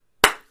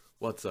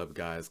What's up,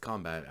 guys?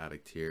 Combat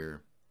Addict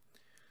here.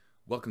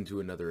 Welcome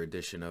to another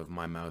edition of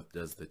My Mouth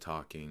Does the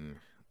Talking,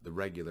 the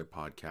regular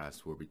podcast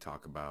where we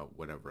talk about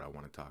whatever I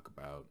want to talk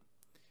about.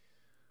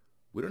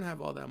 We don't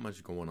have all that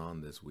much going on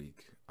this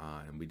week,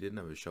 and we didn't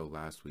have a show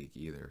last week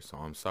either. So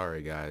I'm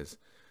sorry, guys,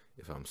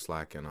 if I'm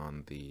slacking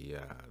on the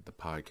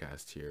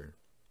podcast here.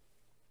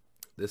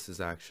 This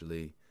is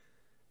actually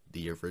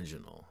the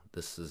original.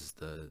 This is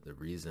the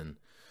reason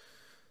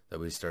that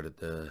we started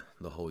the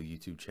whole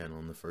YouTube channel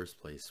in the first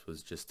place,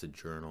 was just to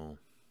journal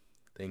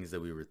things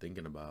that we were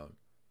thinking about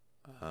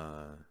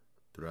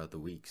throughout the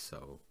week.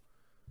 So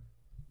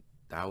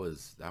that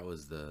was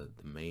the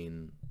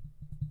main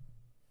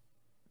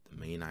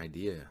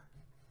idea,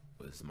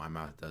 was my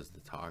mouth does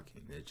the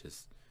talking. It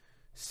just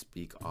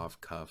speak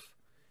off cuff,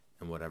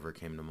 and whatever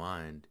came to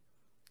mind,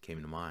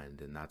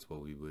 and that's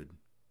what we would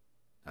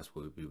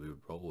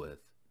roll with.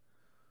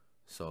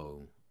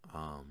 So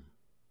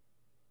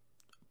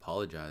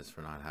apologize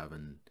for not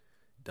having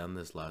done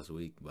this last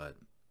week, but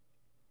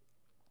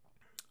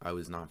I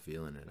was not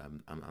feeling it.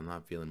 I'm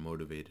not feeling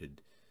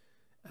motivated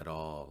at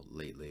all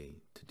lately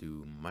to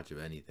do much of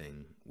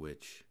anything,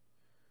 which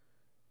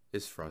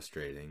is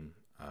frustrating,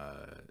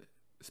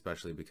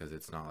 especially because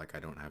it's not like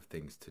I don't have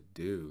things to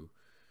do.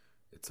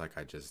 It's like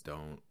I just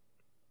don't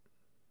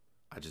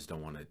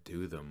want to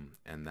do them,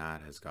 and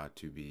that has got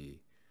to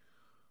be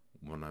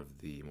one of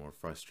the more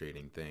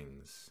frustrating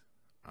things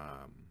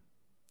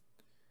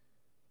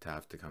to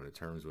have to come to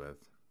terms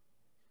with.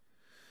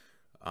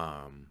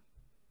 I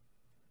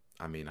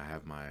mean, I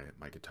have my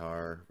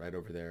guitar right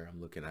over there.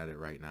 I'm looking at it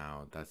right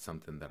now. That's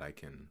something that I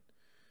can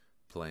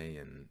play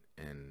and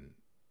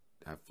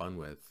have fun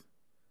with.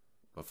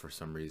 But for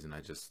some reason,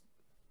 I just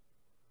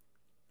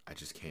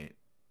can't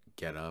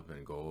get up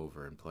and go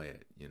over and play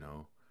it, you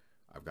know?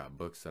 I've got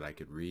books that I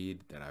could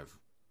read that I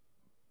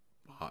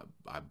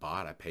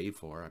paid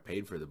for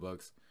the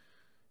books.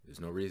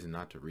 There's no reason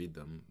not to read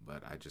them,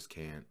 but I just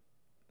can't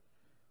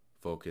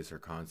focus or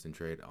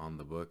concentrate on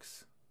the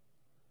books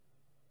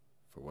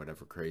for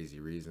whatever crazy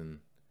reason.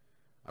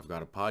 I've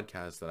got a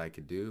podcast that I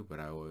could do,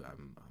 but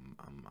I'm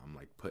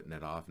like putting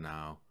it off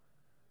now,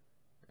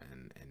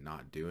 and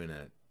not doing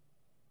it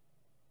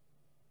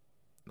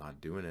when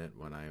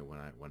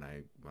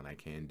I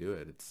can do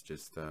it. It's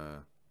just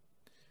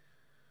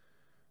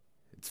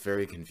it's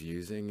very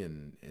confusing,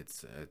 and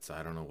it's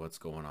I don't know what's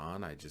going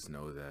on. I just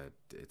know that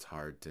it's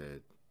hard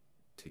to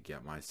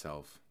get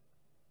myself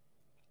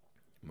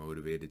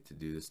motivated to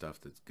do the stuff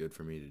that's good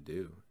for me to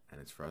do,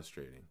 and it's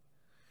frustrating.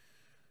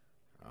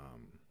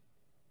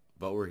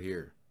 But we're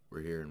here,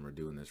 and we're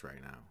doing this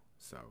right now.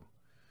 So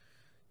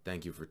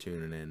thank you for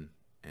tuning in,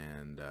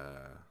 and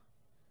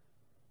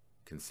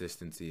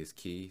consistency is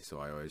key. So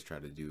I always try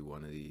to do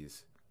one of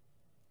these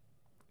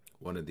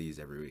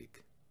every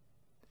week.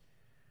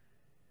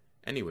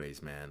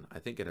 Anyways, man, I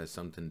think it has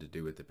something to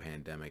do with the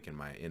pandemic and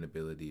my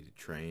inability to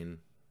train.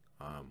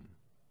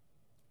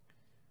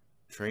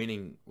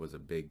 Training was a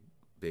big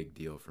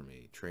deal for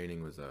me.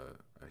 Training was a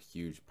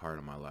huge part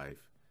of my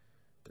life.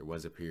 There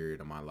was a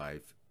period of my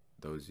life,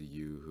 those of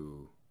you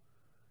who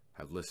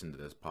have listened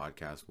to this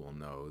podcast will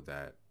know,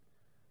 that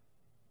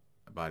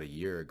about a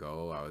year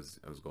ago I was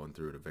going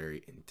through a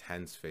very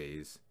intense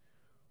phase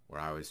where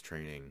I was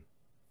training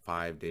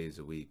 5 days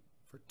a week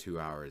for 2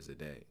 hours a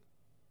day.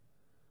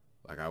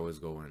 Like, I was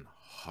going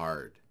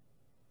hard,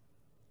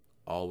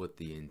 all with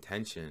the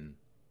intention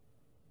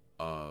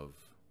of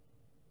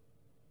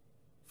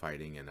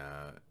fighting in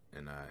an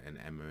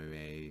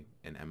MMA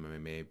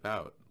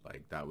bout.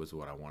 Like, that was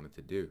what I wanted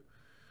to do,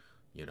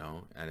 you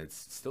know. And it's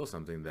still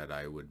something that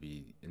I would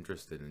be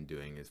interested in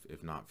doing,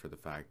 if not for the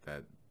fact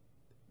that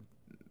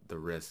the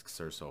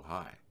risks are so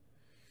high.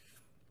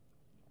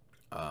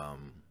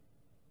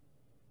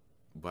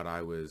 But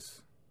I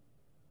was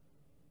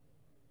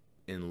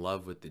in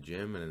love with the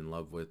gym and in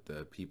love with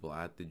the people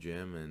at the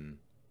gym, and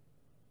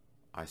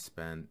I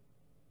spent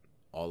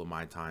all of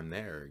my time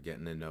there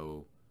getting to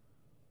know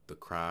the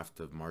craft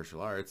of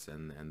martial arts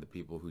and the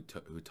people who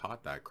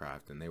taught that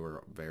craft, and they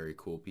were very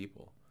cool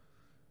people.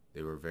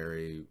 They were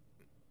very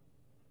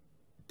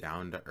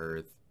down to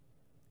earth,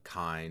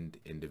 kind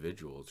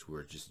individuals who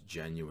were just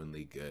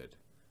genuinely good.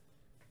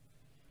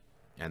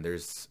 And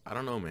I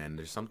don't know, man,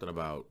 there's something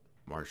about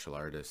martial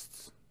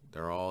artists.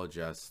 They're all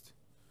just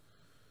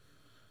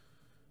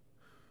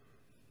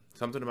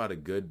something about a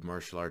good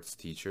martial arts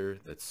teacher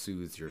that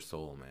soothes your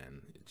soul,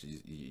 man.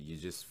 You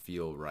just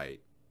feel right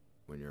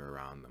when you're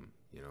around them,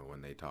 you know,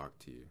 when they talk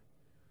to you.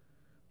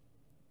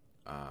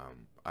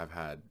 I've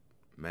had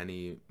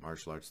many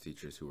martial arts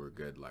teachers who were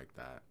good like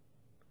that,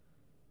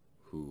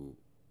 who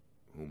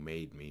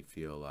made me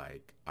feel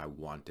like I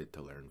wanted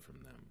to learn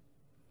from them.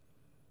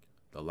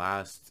 The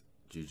last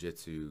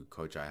jiu-jitsu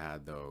coach I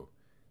had, though,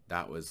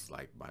 that was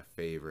like my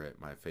favorite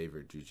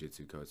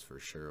jiu-jitsu coach for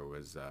sure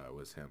was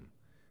him.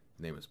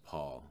 His name is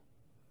Paul,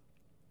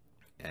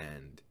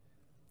 and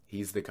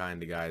he's the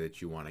kind of guy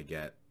that you want to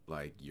get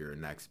like your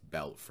next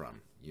belt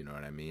from, you know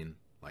what I mean?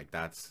 Like,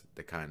 that's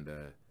the kind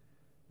of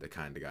the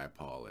kind of guy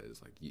Paul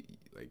is.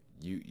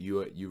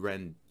 You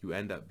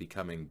end up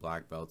becoming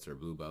black belts or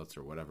blue belts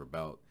or whatever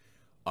belt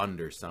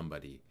under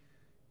somebody.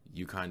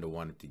 You kind of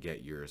wanted to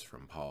get yours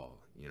from Paul.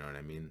 You know what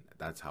I mean?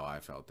 That's how I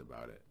felt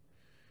about it.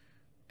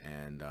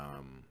 And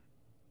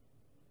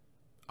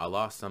I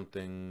lost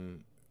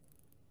something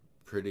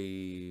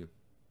pretty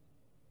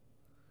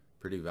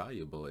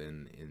valuable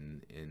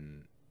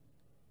in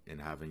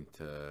having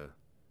to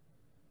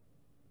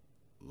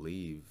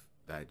leave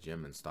that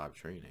gym and stop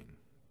training,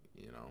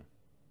 you know,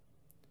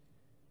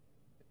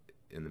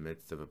 in the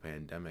midst of a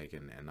pandemic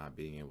and not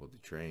being able to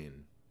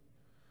train.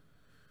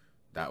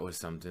 That was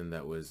something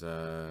that was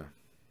a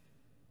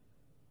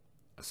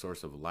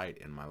source of light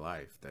in my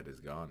life that is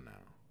gone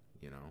now,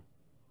 you know.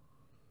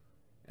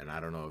 And I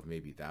don't know if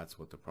maybe that's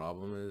what the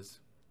problem is,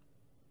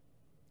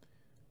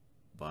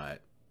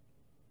 but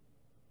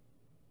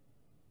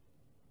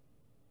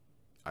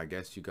I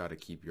guess you got to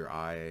keep your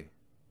eye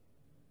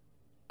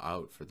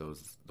out for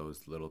those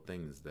little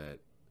things that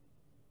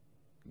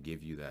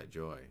give you that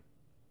joy,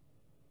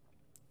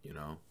 you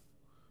know.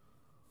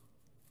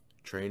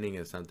 Training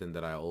is something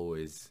that I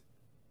always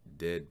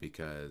did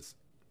because,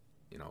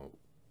 you know,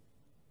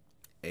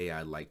 A,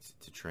 I liked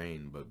to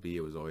train, but B,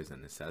 it was always a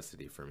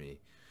necessity for me.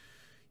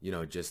 You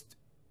know, just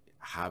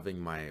having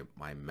my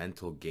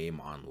mental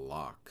game on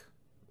lock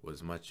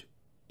was much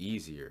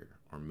easier,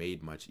 or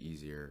made much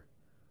easier,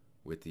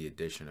 with the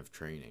addition of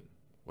training,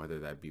 whether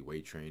that be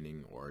weight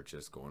training or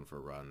just going for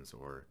runs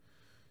or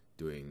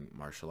doing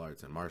martial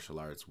arts. And martial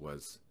arts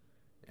was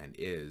and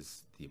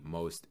is the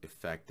most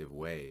effective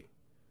way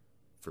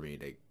for me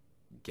to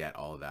get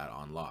all that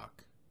on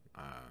lock.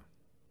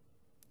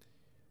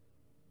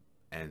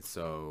 And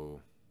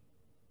so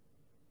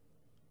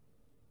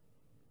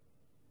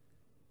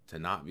to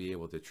not be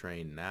able to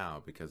train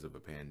now because of a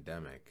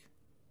pandemic,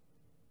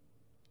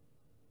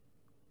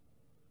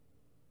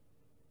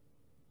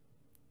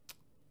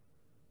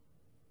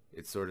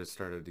 it sort of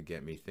started to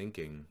get me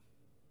thinking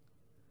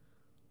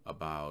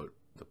about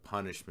the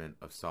punishment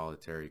of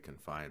solitary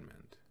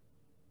confinement.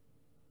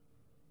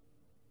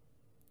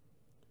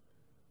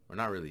 Or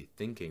not really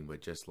thinking,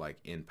 but just like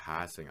in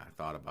passing, I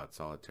thought about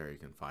solitary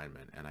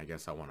confinement. And I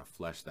guess I want to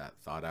flesh that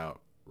thought out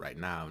right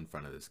now in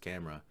front of this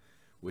camera,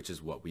 which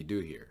is what we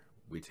do here.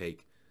 We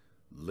take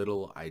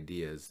little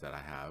ideas that I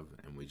have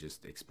and we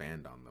just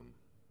expand on them.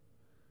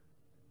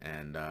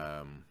 And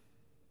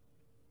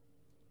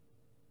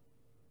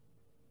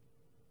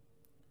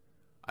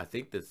I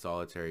think that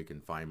solitary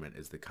confinement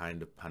is the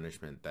kind of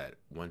punishment that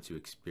once you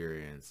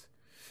experience,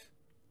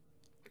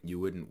 you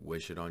wouldn't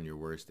wish it on your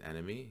worst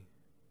enemy.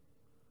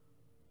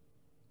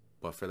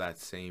 But for that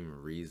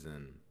same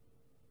reason,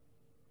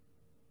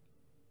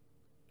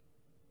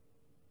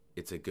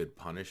 it's a good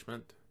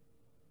punishment.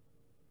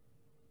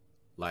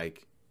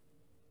 Like,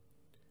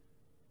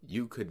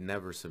 you could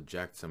never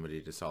subject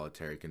somebody to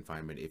solitary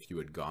confinement if you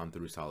had gone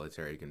through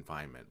solitary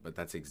confinement, but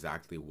that's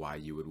exactly why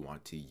you would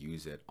want to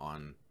use it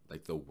on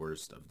like the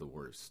worst of the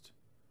worst,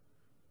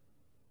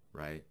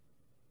 right?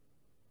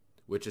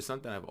 Which is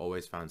something I've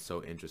always found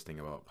so interesting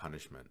about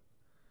punishment.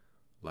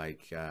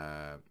 Like,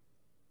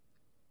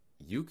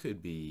 you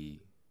could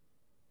be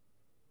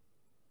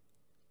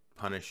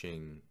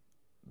punishing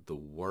the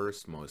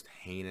worst, most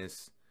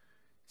heinous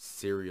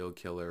serial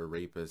killer,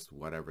 rapist,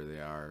 whatever they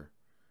are,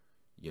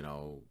 you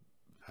know,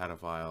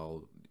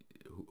 pedophile,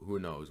 who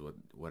knows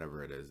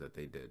whatever it is that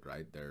they did,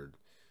 right? They're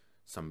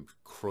some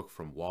crook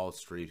from Wall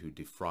Street who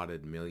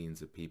defrauded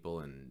millions of people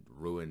and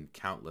ruined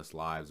countless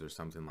lives or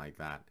something like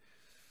that.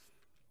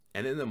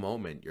 And in the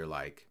moment, you're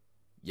like,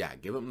 yeah,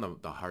 give him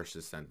the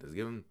harshest sentence.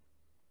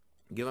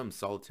 Give him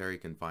solitary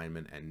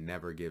confinement and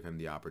never give him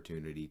the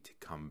opportunity to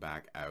come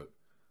back out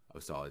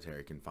of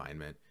solitary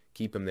confinement.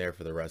 Keep him there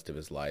for the rest of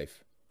his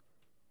life,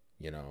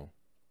 you know.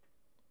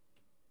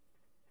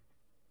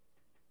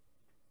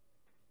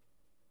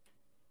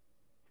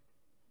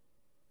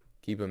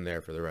 Keep him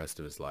there for the rest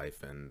of his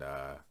life, and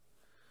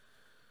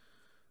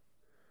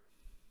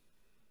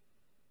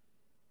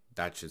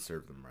that should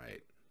serve them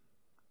right.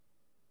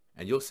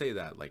 And you'll say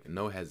that, like,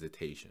 no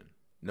hesitation.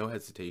 No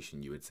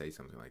hesitation, you would say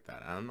something like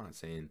that. And I'm not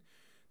saying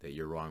that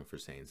you're wrong for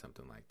saying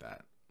something like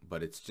that,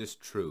 but it's just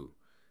true.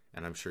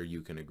 And I'm sure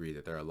you can agree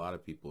that there are a lot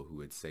of people who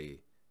would say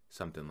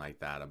something like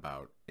that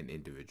about an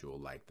individual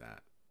like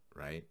that,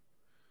 right?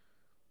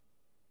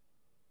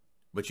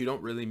 But you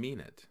don't really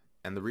mean it.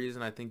 And the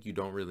reason I think you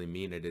don't really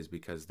mean it is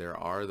because there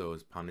are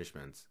those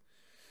punishments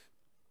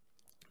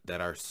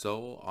that are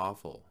so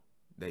awful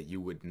that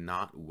you would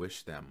not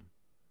wish them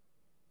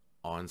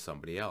on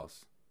somebody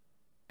else.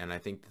 And I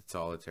think that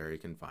solitary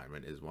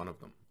confinement is one of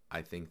them.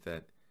 I think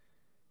that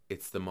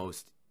it's the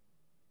most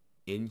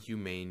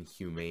humane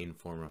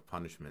form of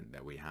punishment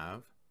that we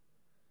have.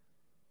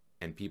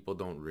 And people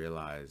don't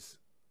realize,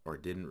 or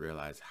didn't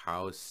realize,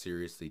 how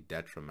seriously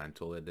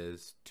detrimental it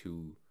is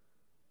to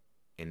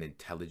an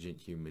intelligent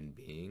human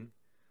being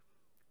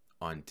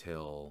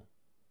until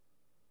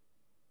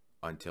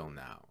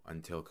now,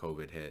 until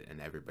COVID hit and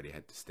everybody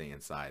had to stay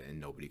inside and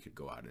nobody could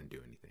go out and do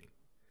anything.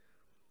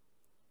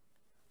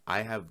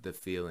 I have the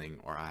feeling,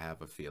 or I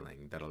have a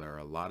feeling, that there are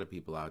a lot of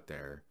people out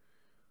there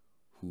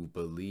who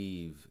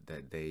believe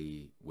that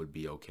they would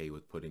be okay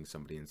with putting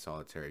somebody in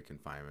solitary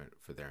confinement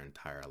for their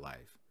entire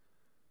life.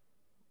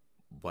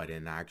 But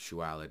in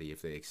actuality,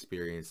 if they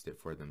experienced it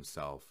for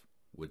themselves,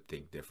 would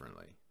think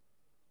differently.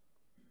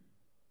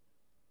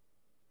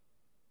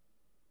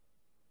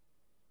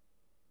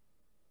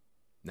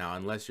 Now,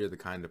 unless you're the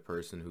kind of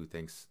person who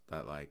thinks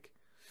that, like,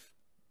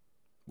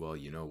 well,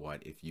 you know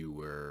what, if you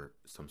were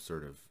some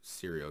sort of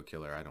serial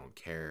killer, I don't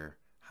care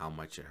how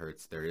much it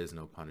hurts. There is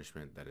no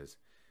punishment that is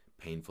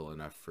painful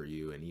enough for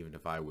you. And even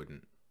if I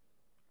wouldn't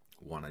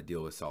want to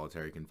deal with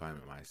solitary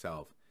confinement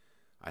myself,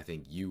 I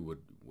think you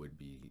would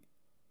be,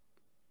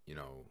 you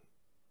know,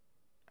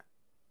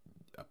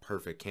 a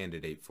perfect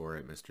candidate for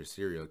it, Mr.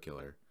 Serial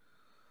Killer.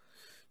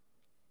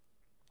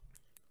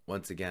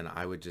 Once again,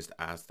 I would just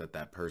ask that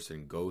that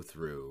person go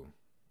through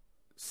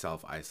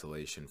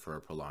self-isolation for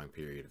a prolonged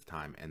period of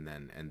time, and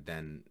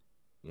then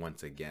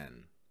once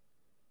again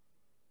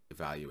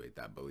evaluate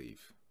that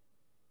belief.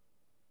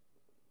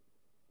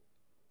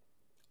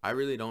 I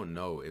really don't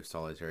know if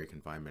solitary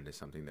confinement is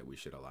something that we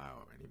should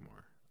allow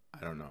anymore.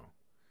 I don't know,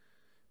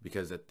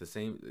 because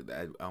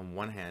on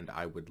one hand,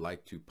 I would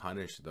like to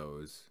punish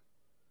those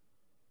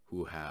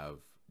who have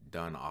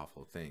done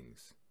awful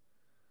things,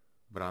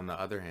 but on the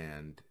other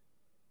hand,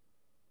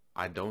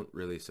 I don't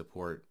really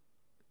support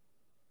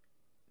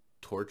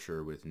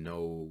torture with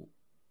no,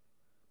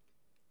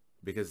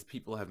 because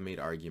people have made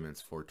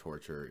arguments for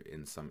torture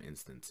in some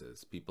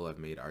instances. People have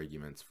made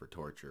arguments for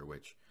torture,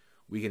 which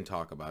we can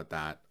talk about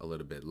that a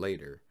little bit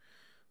later.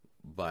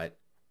 But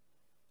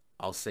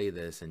I'll say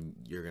this, and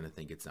you're going to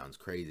think it sounds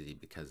crazy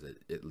because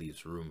it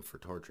leaves room for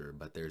torture,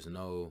 but there's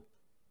no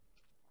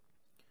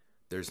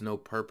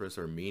purpose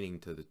or meaning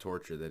to the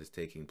torture that is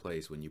taking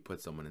place when you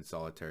put someone in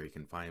solitary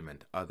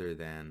confinement other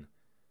than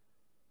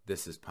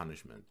this is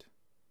punishment.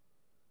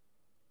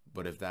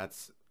 But if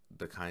that's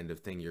the kind of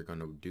thing you're going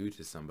to do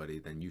to somebody,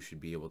 then you should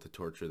be able to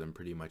torture them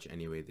pretty much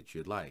any way that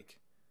you'd like.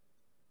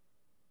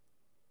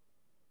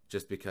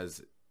 Just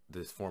because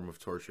this form of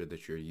torture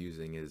that you're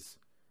using is,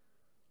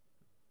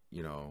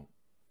 you know,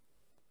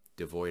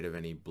 devoid of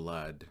any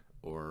blood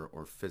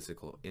or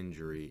physical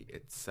injury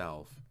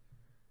itself,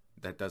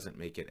 that doesn't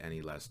make it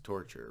any less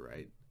torture,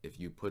 right? If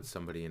you put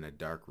somebody in a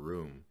dark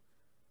room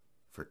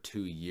for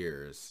 2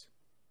 years,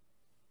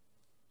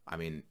 I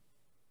mean,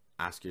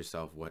 ask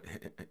yourself what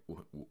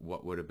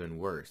would have been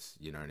worse,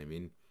 you know what I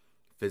mean?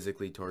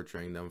 Physically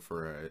torturing them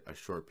for a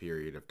short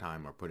period of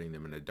time, or putting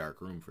them in a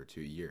dark room for 2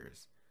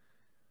 years.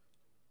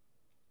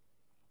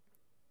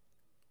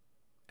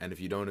 And if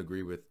you don't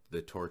agree with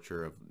the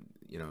torture of,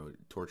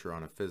 torture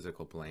on a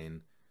physical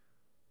plane,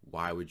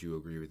 why would you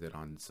agree with it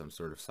on some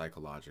sort of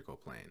psychological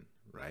plane,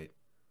 right?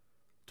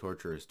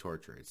 Torture is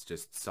torture. It's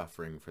just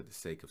suffering for the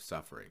sake of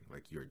suffering.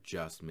 Like, you're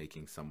just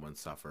making someone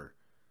suffer.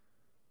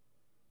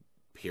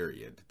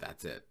 Period.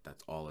 That's it.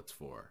 That's all it's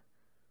for.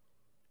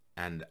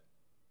 And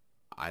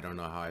I don't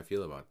know how I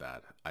feel about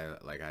that.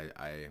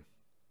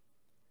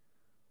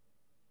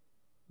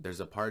 There's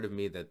a part of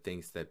me that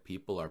thinks that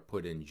people are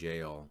put in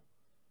jail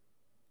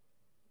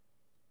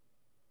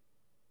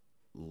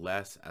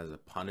less as a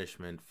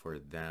punishment for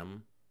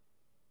them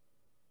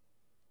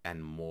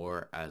and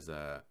more as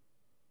a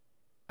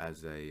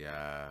is it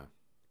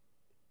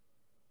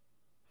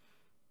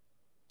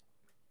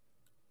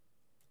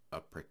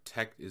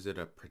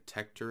a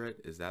protectorate?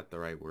 Is that the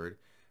right word?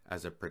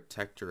 As a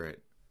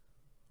protectorate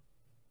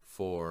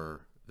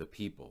for the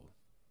people.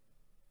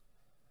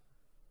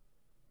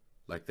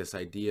 Like, this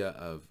idea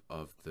of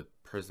the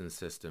prison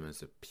system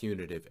as a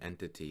punitive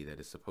entity that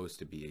is supposed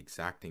to be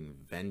exacting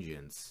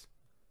vengeance,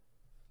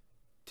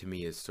 to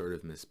me, is sort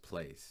of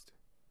misplaced.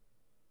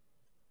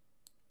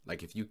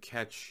 Like, if you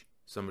catch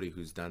somebody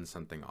who's done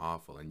something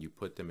awful and you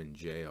put them in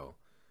jail,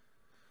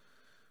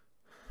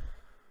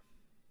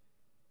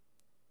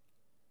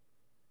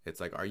 it's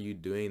like, are you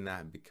doing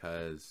that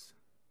because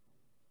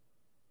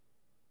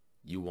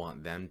you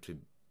want them to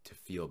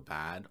feel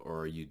bad, or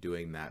are you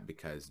doing that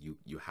because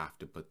you have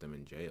to put them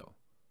in jail?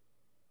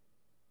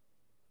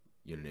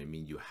 You know what I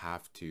mean?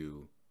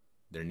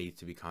 There needs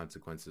to be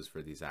consequences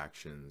for these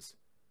actions,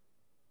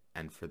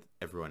 and for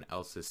everyone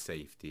else's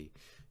safety,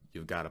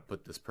 you've got to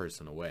put this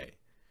person away.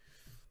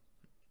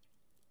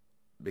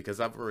 Because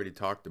I've already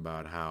talked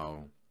about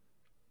how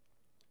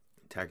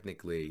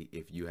technically,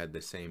 if you had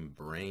the same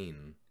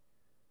brain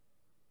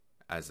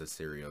as a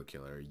serial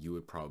killer, you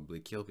would probably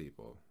kill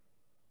people.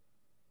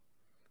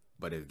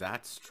 But if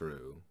that's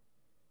true,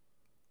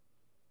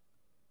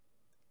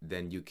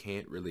 then you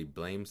can't really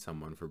blame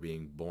someone for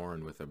being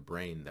born with a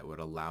brain that would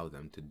allow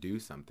them to do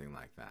something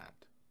like that.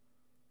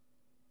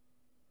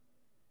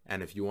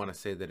 And if you want to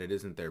say that it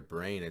isn't their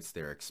brain, it's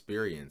their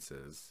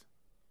experiences,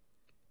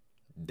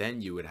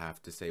 then you would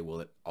have to say, well,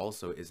 it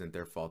also isn't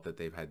their fault that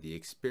they've had the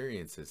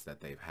experiences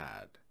that they've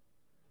had,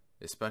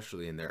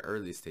 especially in their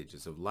early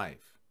stages of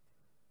life.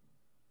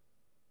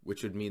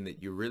 Which would mean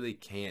that you really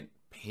can't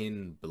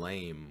pin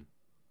blame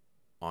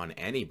on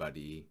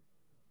anybody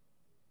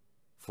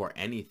for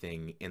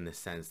anything in the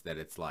sense that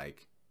it's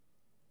like,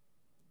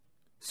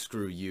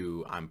 screw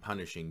you, I'm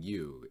punishing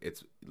you.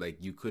 It's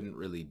like you couldn't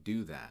really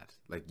do that.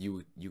 Like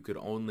you could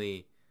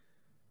only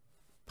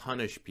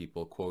punish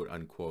people, quote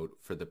unquote,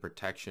 for the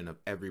protection of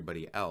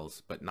everybody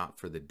else, but not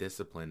for the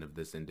discipline of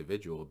this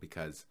individual,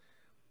 because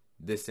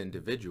this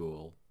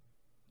individual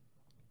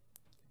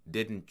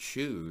didn't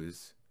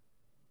choose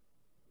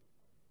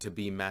to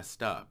be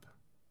messed up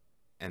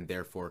and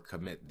therefore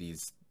commit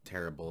these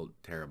terrible,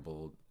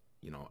 terrible,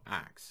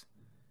 acts.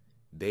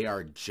 They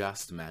are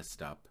just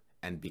messed up,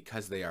 and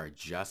because they are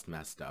just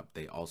messed up,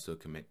 they also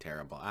commit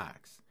terrible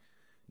acts.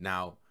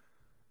 Now,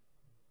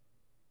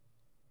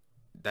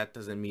 that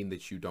doesn't mean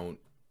that you don't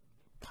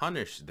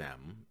punish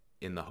them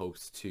in the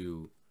hopes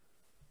to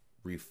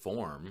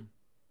reform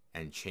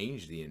and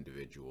change the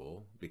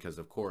individual, because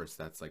of course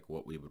that's like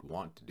what we would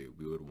want to do.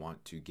 We would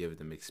want to give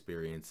them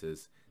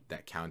experiences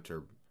that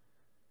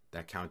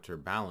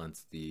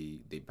counterbalance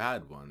the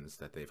bad ones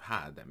that they've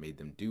had that made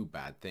them do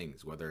bad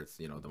things, whether it's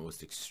the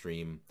most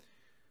extreme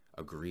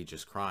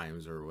egregious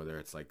crimes or whether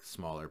it's like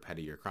smaller,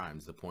 pettier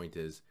crimes. The point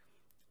is,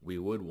 we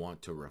would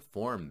want to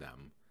reform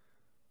them.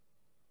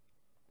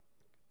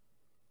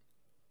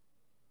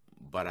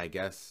 But I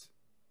guess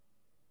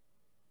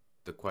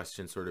the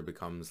question sort of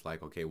becomes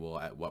like, okay, well,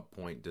 at what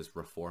point does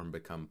reform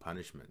become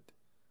punishment?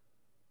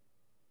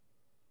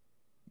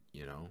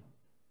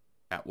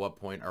 At what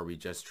point are we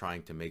just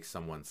trying to make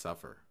someone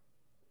suffer?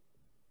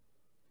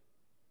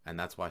 And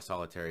that's why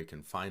solitary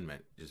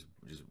confinement just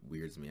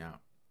weirds me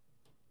out.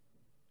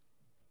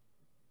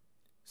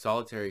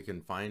 Solitary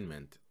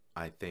confinement,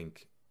 I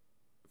think,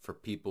 for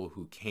people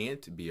who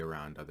can't be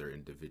around other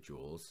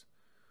individuals,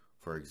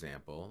 for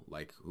example,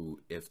 like who,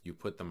 if you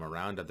put them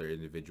around other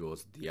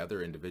individuals, the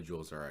other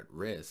individuals are at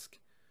risk,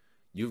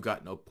 you've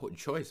got no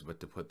choice but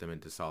to put them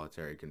into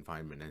solitary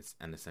confinement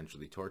and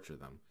essentially torture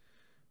them,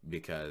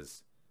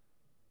 because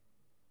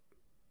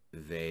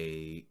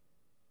they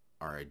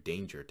are a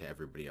danger to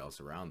everybody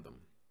else around them.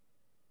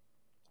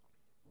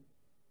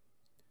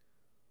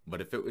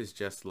 But if it was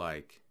just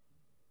like,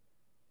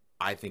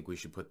 I think we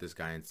should put this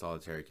guy in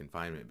solitary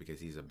confinement because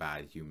he's a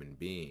bad human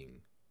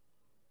being,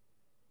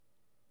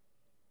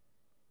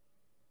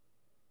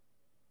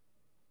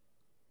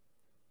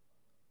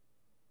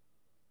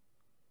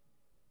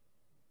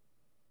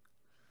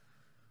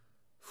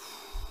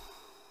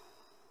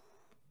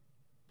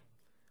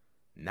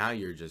 now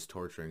you're just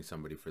torturing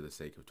somebody for the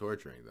sake of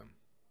torturing them.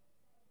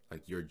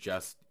 Like, you're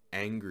just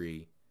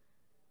angry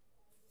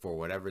for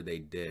whatever they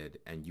did,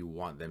 and you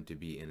want them to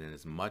be in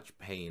as much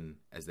pain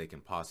as they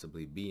can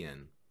possibly be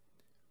in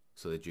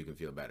so that you can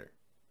feel better.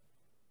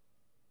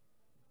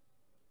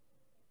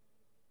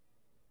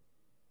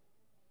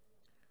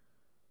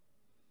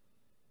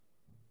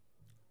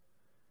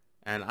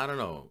 And I don't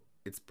know,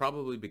 it's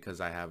probably because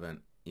I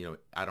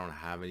don't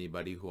have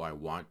anybody who I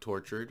want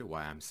tortured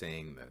why I'm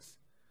saying this.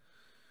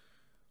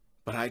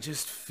 But I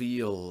just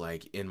feel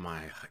like in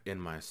my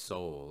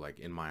soul, like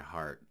in my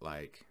heart,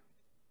 like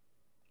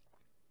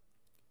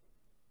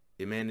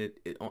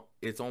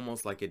it's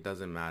almost like it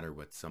doesn't matter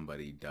what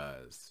somebody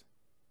does.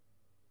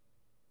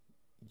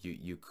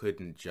 You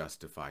couldn't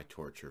justify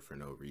torture for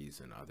no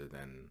reason other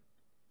than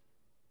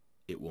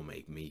it will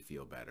make me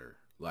feel better.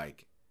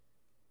 Like,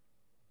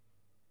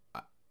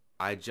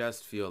 I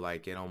just feel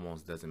like it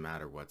almost doesn't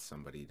matter what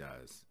somebody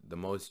does. The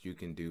most you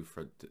can do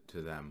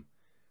to them,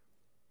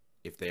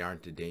 if they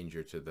aren't a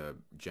danger to the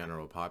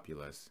general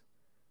populace,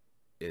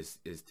 is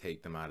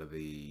take them out of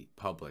the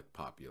public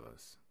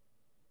populace.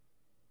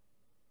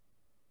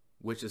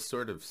 Which is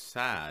sort of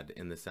sad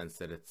in the sense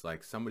that it's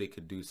like somebody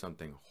could do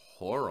something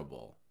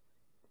horrible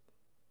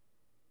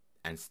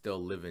and still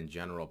live in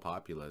general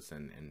populace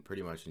and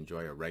pretty much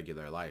enjoy a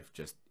regular life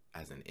just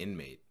as an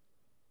inmate.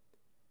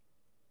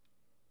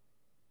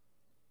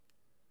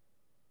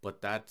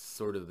 But that's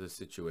sort of the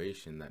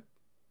situation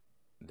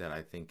that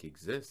I think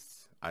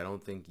exists. I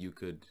don't think you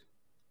could,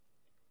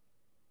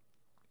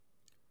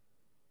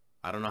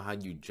 I don't know how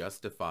you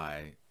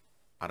justify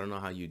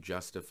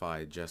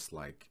just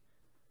like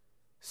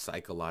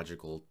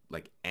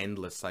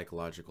endless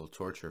psychological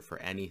torture for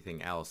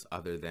anything else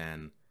other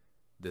than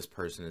this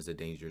person is a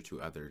danger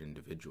to other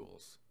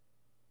individuals.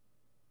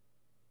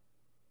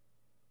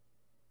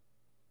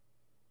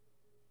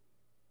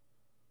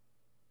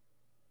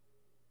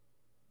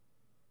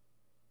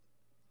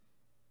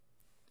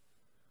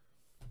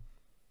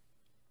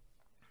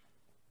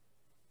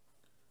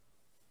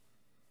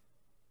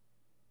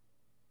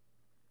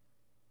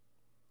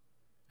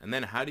 And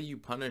then how do you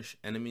punish?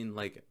 And I mean,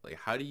 like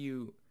how do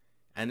you,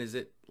 and is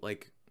it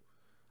like,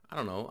 I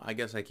don't know, I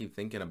guess I keep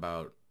thinking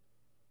about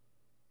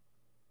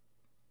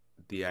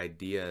the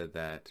idea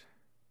that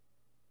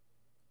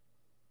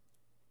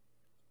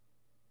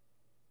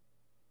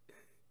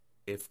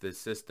if the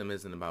system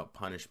isn't about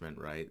punishment,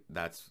 right?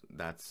 That's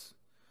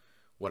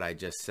what I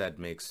just said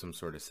makes some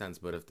sort of sense.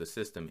 But if the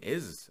system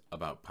is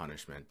about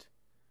punishment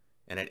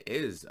and it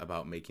is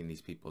about making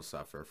these people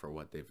suffer for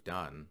what they've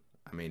done,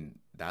 I mean,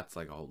 that's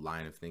like a whole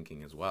line of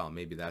thinking as well.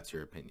 Maybe that's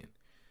your opinion.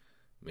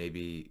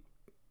 Maybe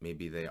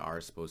maybe they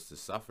are supposed to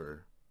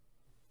suffer.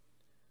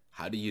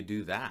 How do you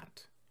do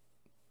that?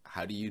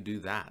 How do you do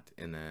that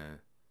in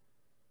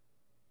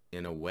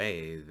a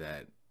way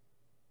that,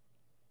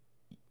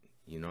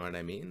 you know what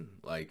I mean?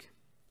 Like,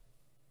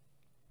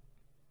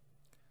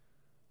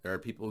 there are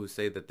people who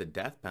say that the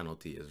death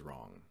penalty is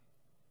wrong.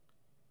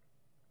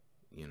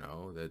 You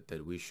know,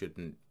 that we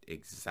shouldn't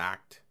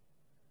exact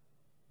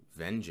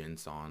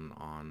vengeance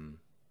on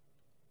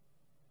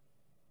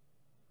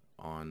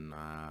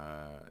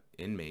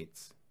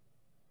inmates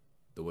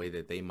the way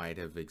that they might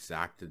have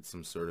exacted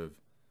some sort of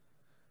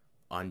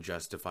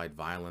unjustified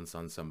violence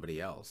on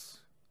somebody else.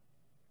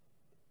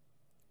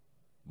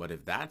 But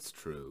if that's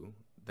true,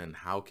 then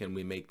how can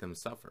we make them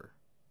suffer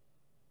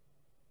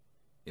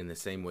in the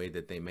same way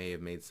that they may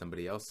have made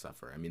somebody else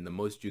suffer? I mean, the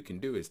most you can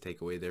do is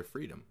take away their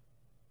freedom.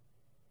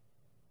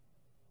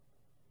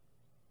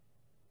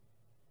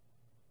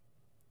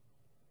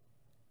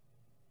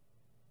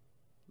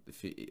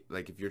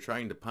 If you're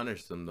trying to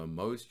punish them, the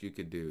most you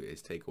could do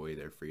is take away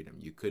their freedom.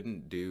 You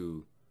couldn't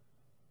do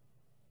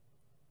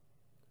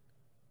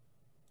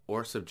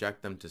or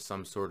subject them to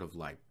some sort of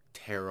like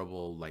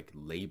terrible like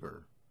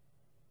labor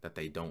that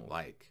they don't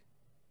like,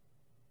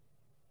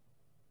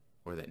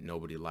 or that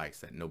nobody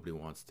likes, that nobody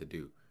wants to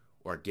do,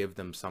 or give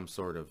them some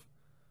sort of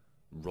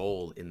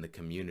role in the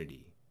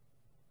community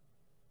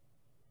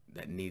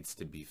that needs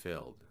to be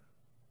filled,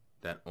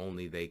 that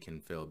only they can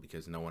fill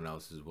because no one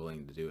else is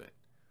willing to do it.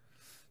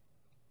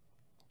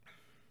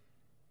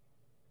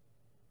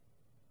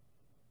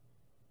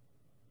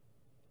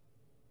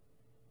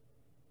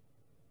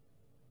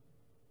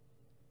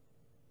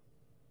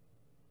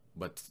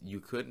 But you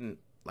couldn't,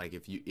 like,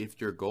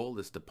 if your goal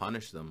is to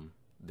punish them,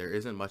 there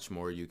isn't much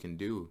more you can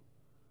do,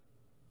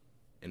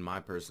 in my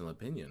personal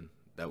opinion,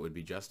 that would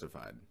be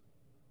justified,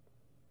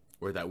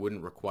 or that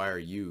wouldn't require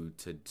you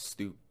to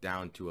stoop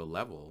down to a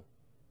level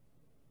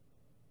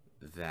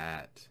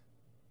that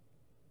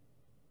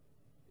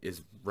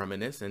is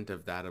reminiscent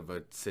of that of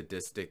a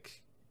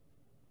sadistic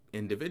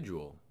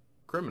individual,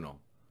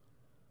 criminal.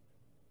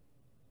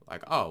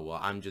 Like, oh, well,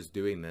 I'm just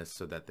doing this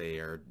so that they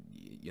are,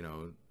 you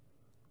know,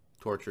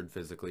 tortured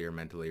physically or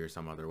mentally or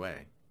some other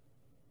way.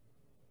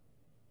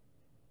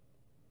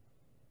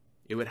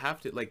 It would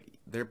have to, like,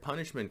 their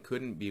punishment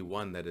couldn't be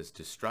one that is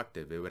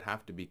destructive. It would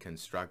have to be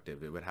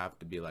constructive. It would have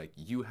to be like,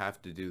 you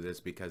have to do this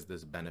because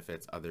this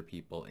benefits other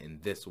people in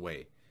this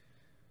way.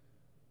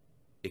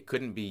 It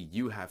couldn't be,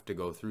 you have to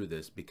go through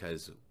this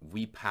because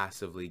we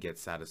passively get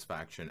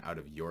satisfaction out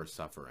of your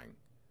suffering.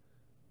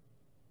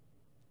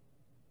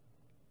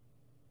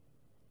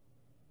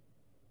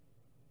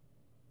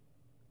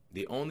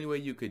 The only way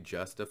you could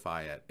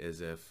justify it is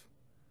if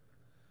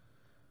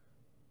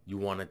you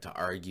wanted to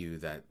argue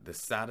that the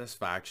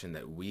satisfaction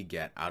that we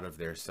get out of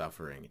their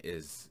suffering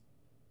is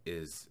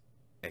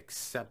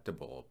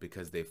acceptable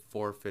because they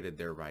forfeited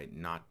their right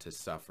not to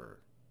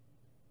suffer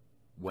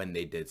when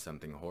they did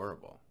something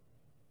horrible.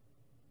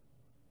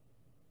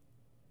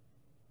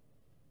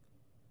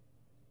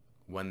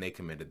 When they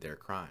committed their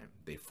crime,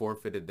 they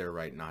forfeited their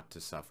right not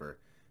to suffer.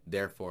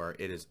 Therefore,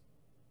 it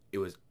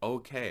was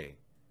okay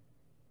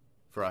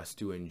for us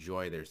to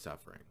enjoy their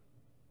suffering.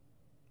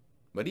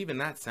 But even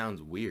that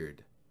sounds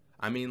weird.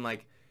 I mean,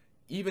 like,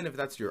 even if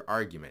that's your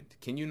argument,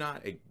 can you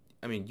not,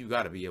 I mean, you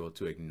got to be able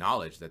to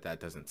acknowledge that that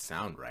doesn't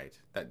sound right.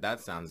 That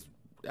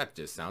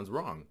just sounds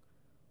wrong.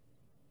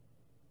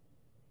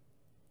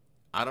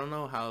 I don't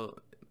know how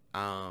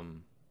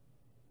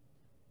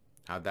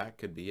that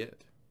could be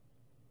it.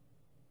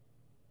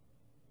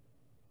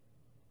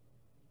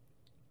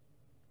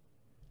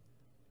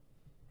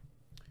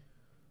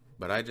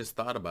 But I just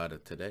thought about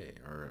it today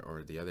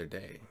or the other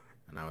day,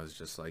 and I was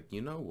just like,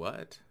 you know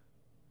what?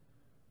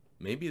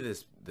 Maybe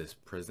this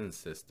prison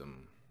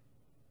system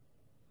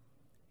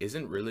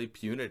isn't really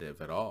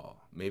punitive at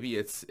all. Maybe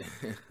it's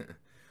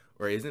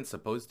or isn't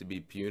supposed to be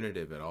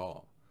punitive at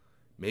all.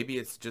 Maybe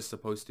it's just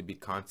supposed to be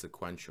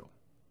consequential.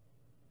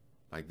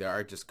 Like, there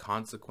are just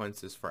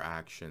consequences for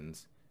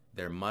actions.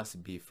 There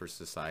must be for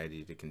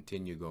society to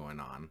continue going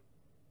on.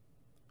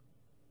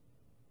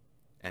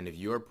 And if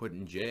you're put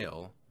in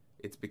jail,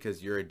 it's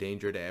because you're a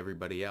danger to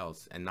everybody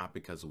else and not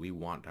because we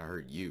want to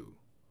hurt you.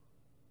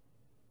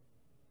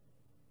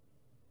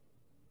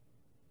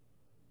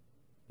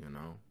 You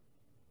know?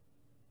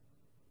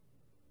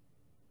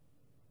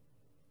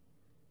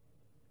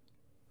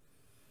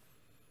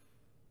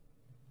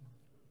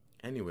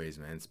 Anyways,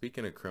 man,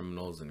 speaking of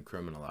criminals and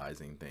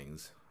criminalizing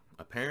things,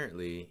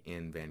 apparently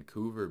in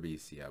Vancouver,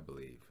 BC, I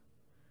believe,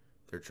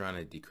 they're trying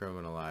to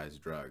decriminalize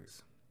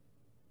drugs.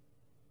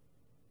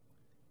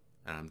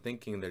 And I'm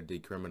thinking they're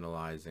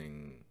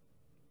decriminalizing,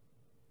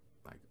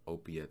 like,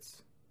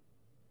 opiates.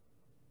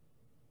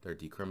 They're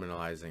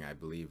decriminalizing, I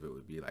believe it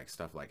would be like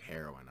stuff like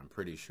heroin, I'm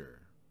pretty sure.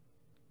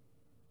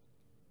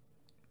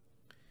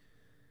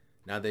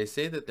 Now they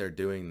say that they're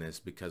doing this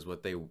because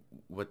what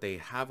they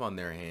have on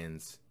their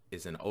hands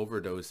is an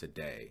overdose a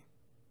day.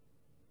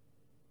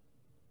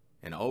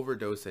 An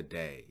overdose a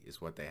day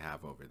is what they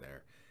have over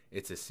there.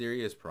 It's a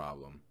serious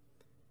problem.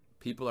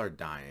 People are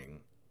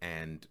dying,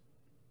 and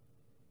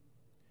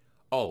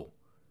Oh,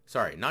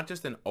 sorry, not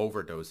just an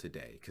overdose a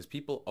day, because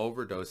people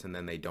overdose and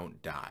then they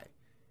don't die.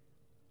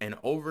 An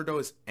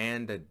overdose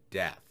and a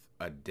death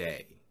a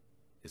day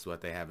is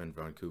what they have in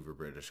Vancouver,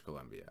 British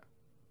Columbia.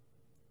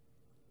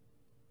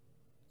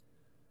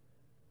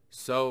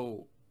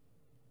 So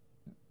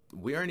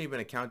we aren't even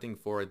accounting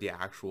for the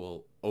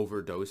actual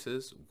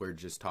overdoses. We're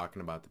just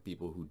talking about the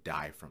people who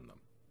die from them.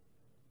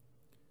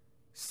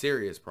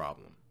 Serious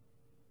problem.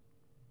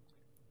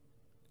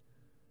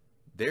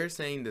 They're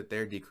saying that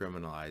they're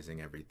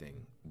decriminalizing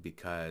everything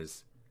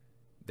because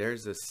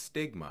there's a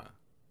stigma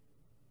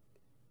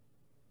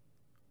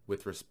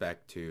with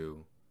respect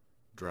to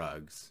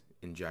drugs,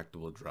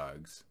 injectable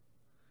drugs,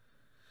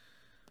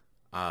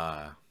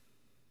 and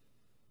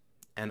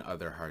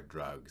other hard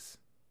drugs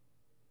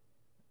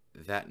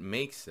that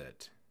makes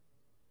it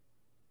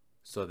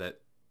so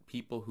that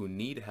people who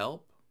need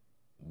help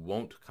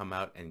won't come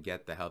out and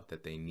get the help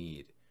that they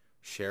need,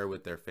 share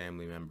with their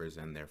family members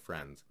and their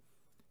friends,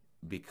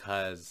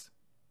 because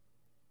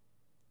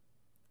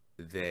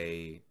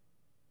they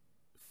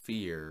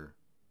fear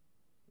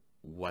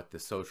what the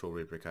social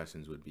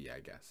repercussions would be, I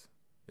guess,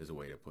 is a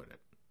way to put it.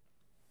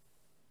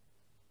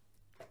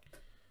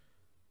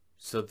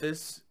 So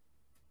this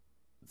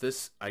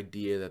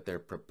idea that they're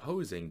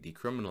proposing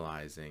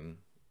decriminalizing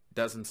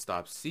doesn't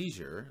stop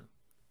seizure.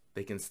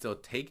 They can still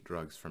take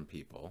drugs from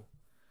people,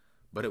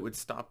 but it would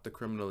stop the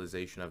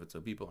criminalization of it,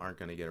 so people aren't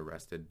going to get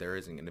arrested. There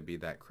isn't going to be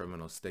that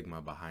criminal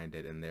stigma behind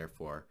it, and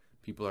therefore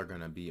people are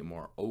going to be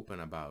more open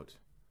about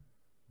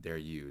their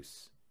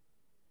use,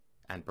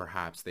 and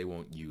perhaps they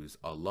won't use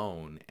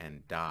alone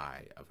and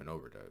die of an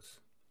overdose.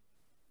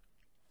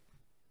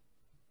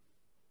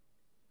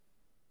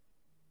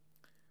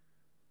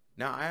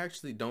 Now, I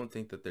actually don't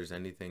think that there's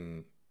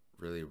anything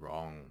really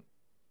wrong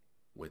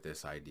with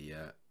this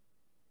idea.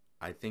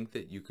 I think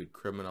that you could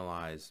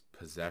criminalize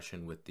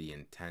possession with the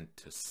intent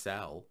to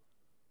sell.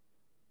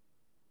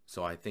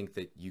 So I think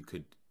that you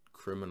could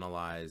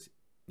criminalize,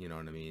 you know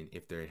what I mean,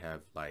 if they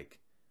have like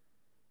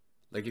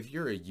if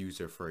you're a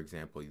user, for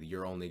example,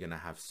 you're only going to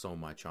have so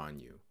much on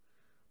you.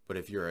 But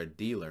if you're a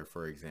dealer,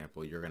 for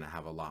example, you're going to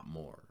have a lot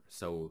more.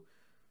 So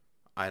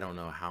I don't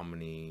know how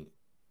many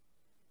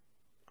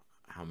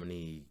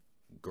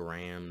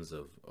grams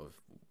of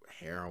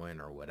heroin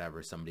or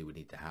whatever somebody would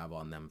need to have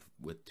on them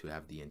to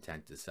have the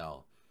intent to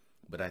sell.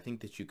 But I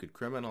think that you could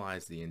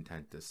criminalize the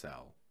intent to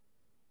sell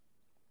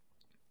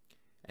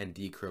and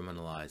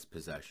decriminalize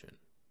possession.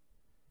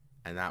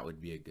 And that would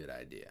be a good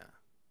idea,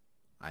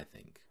 I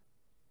think.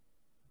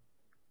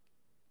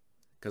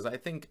 Because I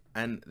think,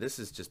 and this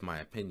is just my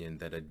opinion,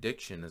 that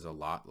addiction is a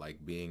lot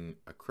like being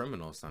a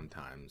criminal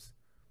sometimes.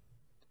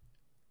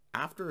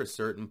 After a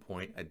certain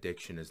point,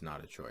 addiction is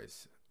not a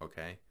choice,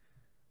 okay?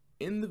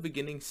 In the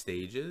beginning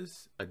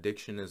stages,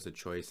 addiction is a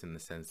choice in the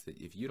sense that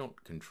if you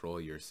don't control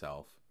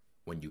yourself,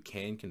 when you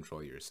can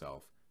control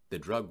yourself, the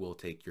drug will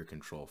take your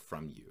control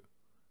from you,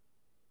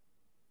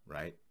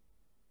 right?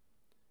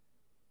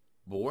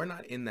 But we're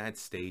not in that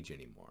stage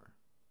anymore.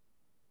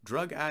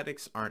 Drug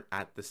addicts aren't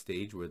at the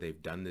stage where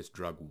they've done this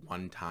drug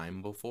one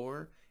time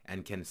before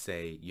and can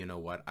say, you know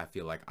what, I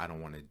feel like I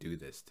don't want to do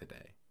this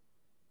today.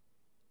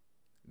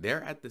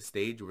 They're at the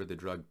stage where the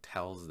drug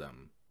tells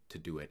them to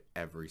do it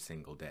every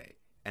single day.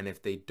 And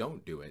if they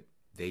don't do it,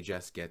 they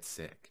just get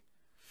sick.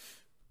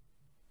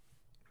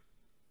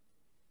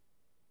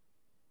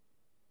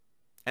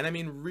 And I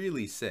mean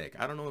really sick.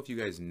 I don't know if you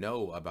guys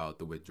know about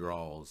the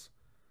withdrawals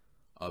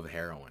of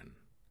heroin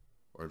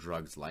or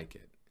drugs like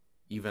it,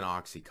 even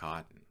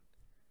Oxycontin.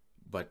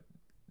 But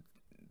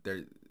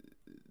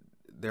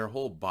their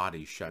whole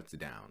body shuts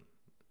down.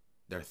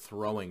 They're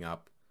throwing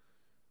up.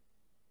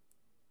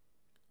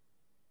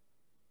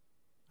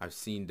 I've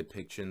seen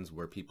depictions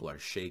where people are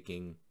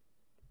shaking,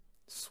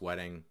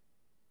 sweating.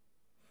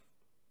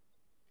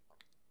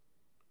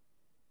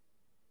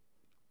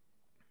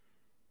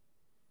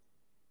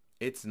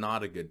 It's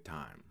not a good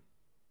time.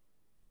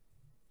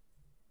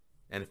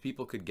 And if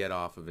people could get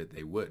off of it,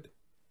 they would.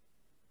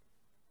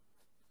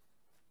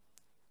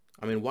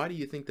 I mean, why do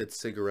you think that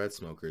cigarette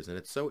smokers, and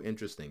it's so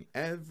interesting,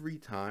 every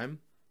time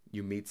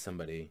you meet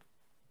somebody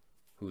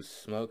who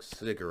smokes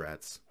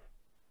cigarettes,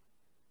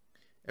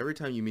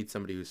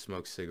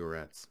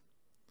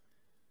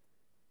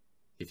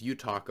 if you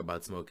talk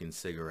about smoking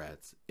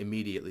cigarettes,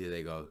 immediately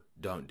they go,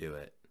 don't do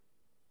it.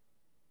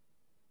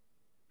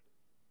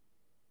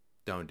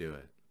 Don't do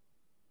it.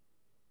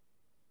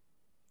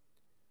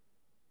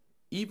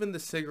 Even the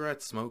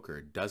cigarette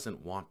smoker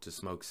doesn't want to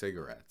smoke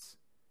cigarettes.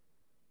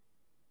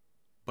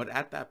 But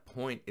at that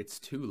point, it's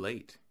too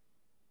late.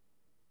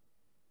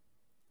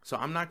 So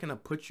I'm not going to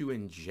put you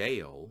in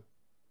jail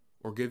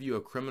or give you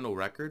a criminal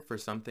record for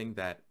something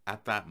that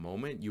at that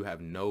moment you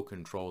have no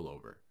control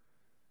over.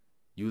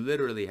 You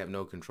literally have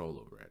no control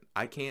over it.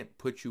 I can't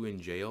put you in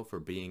jail for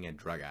being a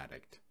drug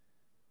addict.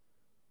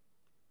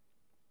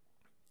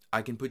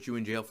 I can put you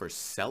in jail for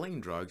selling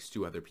drugs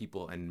to other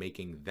people and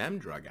making them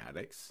drug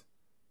addicts.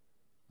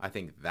 I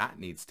think that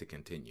needs to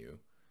continue.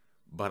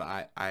 But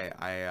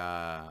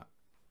I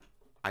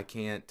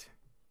can't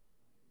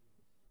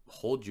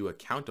hold you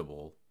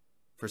accountable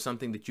for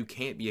something that you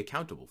can't be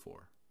accountable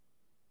for.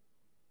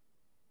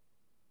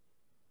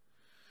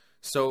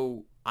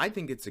 So I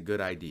think it's a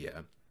good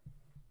idea.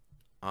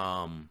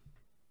 But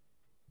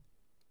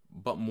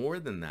more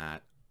than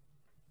that,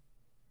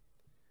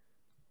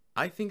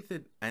 I think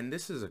that, and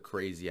this is a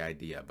crazy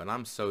idea, but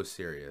I'm so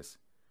serious.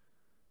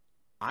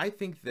 I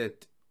think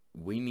that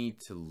we need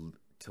to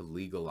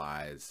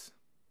legalize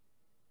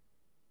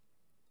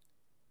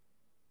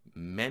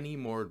many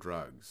more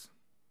drugs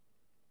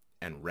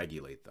and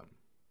regulate them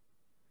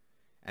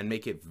and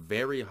make it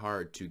very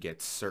hard to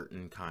get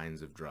certain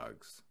kinds of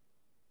drugs.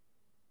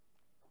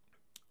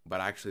 But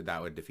actually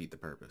that would defeat the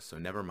purpose, so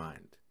never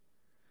mind.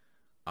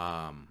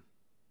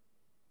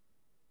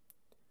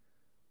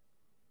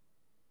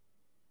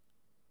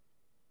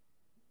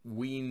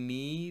 We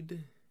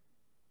need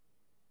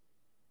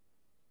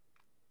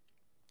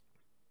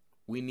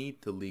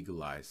to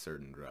legalize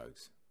certain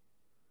drugs,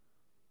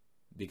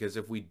 because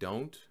if we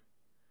don't,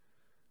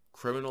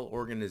 criminal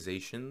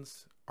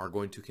organizations are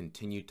going to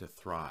continue to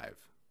thrive.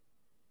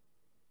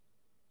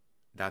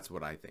 That's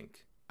what I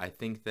think. I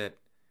think that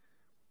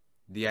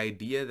the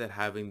idea that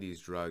having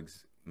these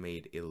drugs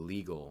made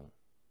illegal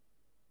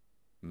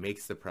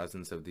makes the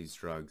presence of these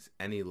drugs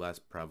any less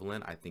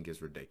prevalent, I think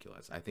is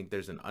ridiculous. I think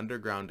there's an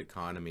underground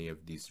economy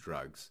of these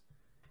drugs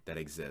that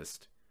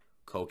exist.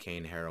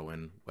 Cocaine,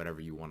 heroin, whatever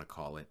you want to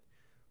call it,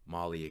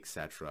 Molly,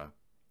 etc.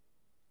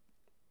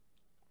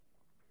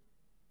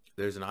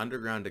 There's an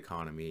underground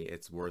economy.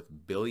 It's worth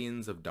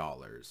billions of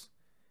dollars,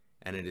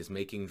 and it is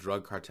making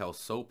drug cartels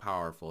so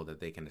powerful that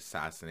they can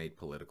assassinate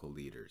political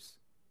leaders.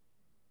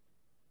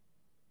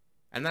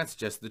 And that's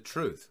just the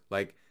truth.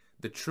 Like,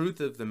 the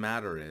truth of the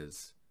matter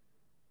is,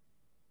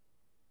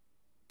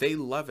 they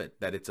love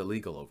it that it's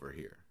illegal over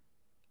here.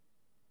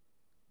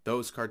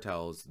 Those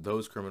cartels,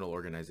 those criminal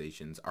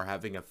organizations are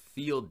having a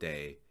field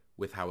day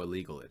with how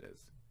illegal it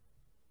is.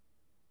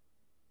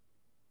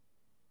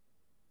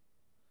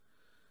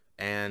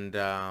 And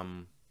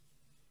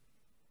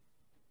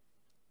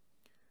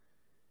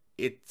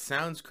it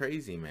sounds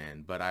crazy,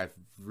 man, but I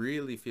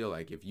really feel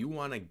like if you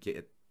want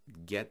to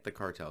get the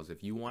cartels,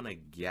 if you want to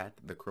get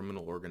the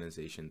criminal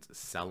organizations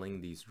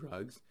selling these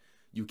drugs,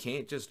 you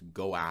can't just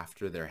go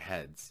after their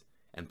heads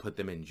and put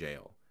them in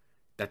jail.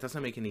 That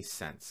doesn't make any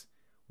sense.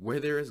 Where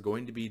there is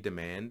going to be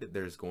demand,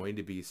 there's going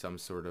to be some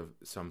sort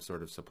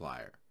of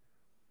supplier.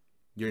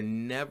 You're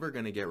never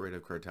going to get rid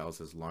of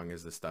cartels as long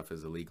as the stuff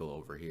is illegal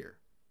over here.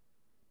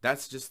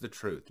 That's just the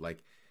truth.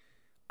 Like,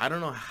 I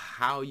don't know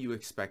how you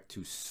expect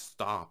to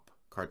stop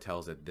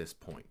cartels at this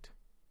point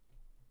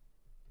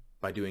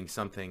by doing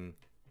something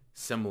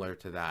similar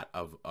to that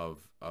of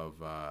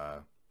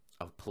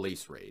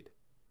police raid.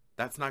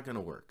 That's not going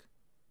to work.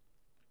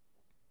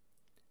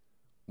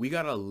 We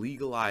got to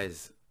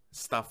legalize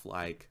stuff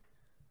like,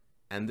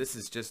 and this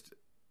is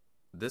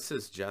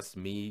just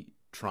me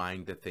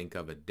trying to think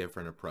of a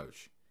different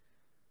approach.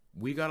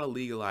 We got to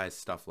legalize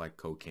stuff like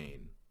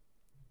cocaine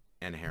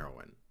and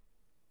heroin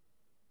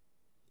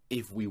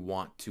if we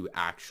want to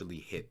actually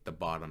hit the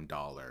bottom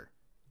dollar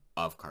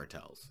of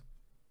cartels.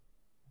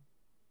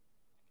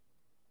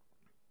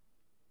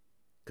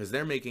 Because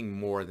they're making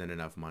more than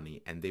enough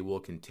money, and they will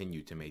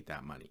continue to make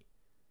that money.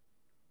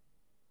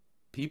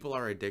 People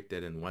are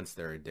addicted, and once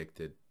they're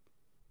addicted,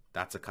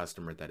 that's a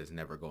customer that is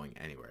never going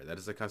anywhere. That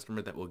is a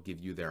customer that will give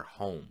you their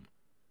home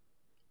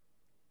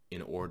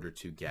in order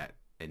to get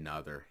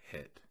another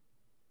hit.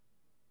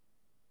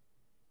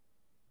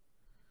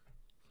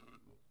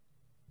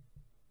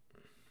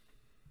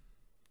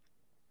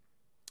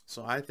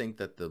 So I think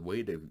that the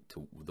way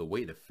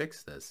to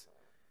fix this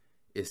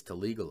is to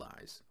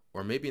legalize,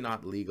 or maybe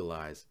not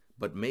legalize,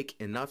 but make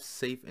enough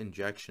safe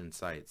injection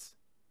sites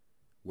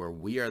where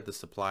we are the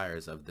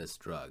suppliers of this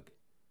drug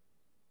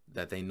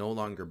that they no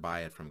longer buy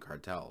it from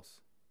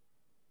cartels.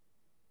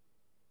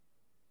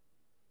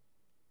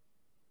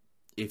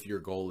 If your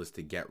goal is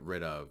to get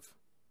rid of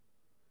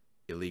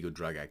illegal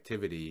drug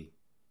activity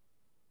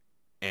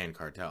and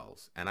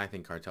cartels, and I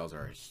think cartels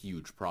are a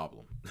huge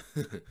problem.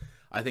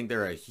 I think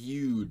they're a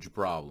huge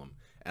problem,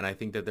 and I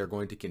think that they're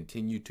going to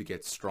continue to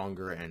get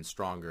stronger and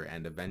stronger,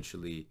 and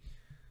eventually,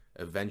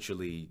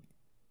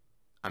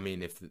 I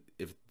mean, if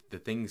the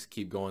things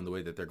keep going the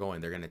way that they're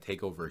going to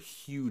take over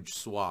huge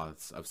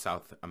swaths of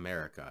South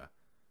America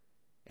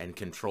and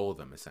control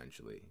them,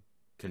 essentially.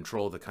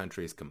 Control the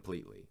countries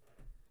completely.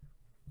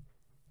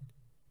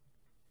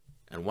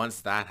 And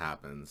once that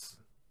happens,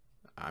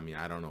 I mean,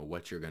 I don't know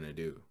what you're going to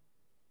do.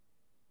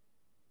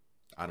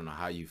 I don't know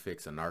how you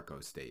fix a narco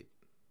state.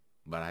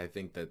 But I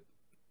think that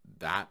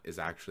that is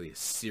actually a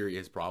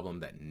serious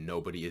problem that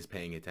nobody is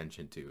paying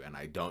attention to. And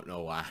I don't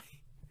know why.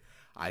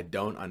 I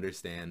don't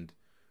understand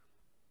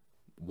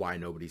why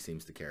nobody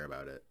seems to care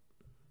about it.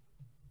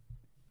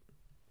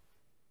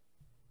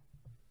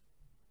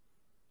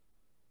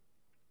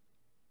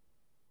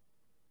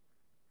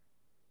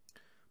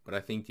 But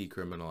I think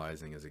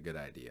decriminalizing is a good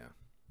idea.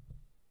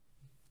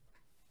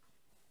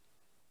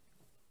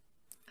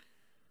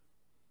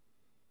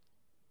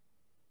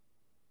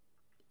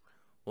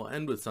 We'll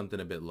end with something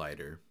a bit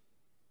lighter.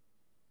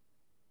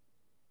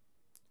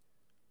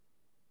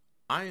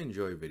 I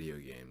enjoy video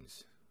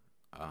games.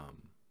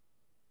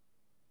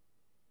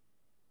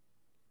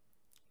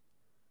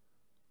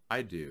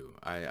 I do.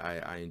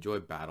 I enjoy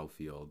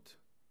Battlefield.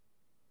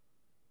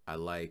 I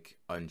like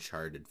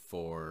Uncharted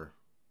 4.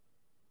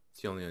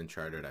 It's the only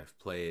Uncharted I've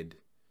played.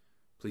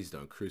 Please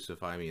don't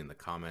crucify me in the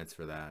comments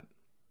for that.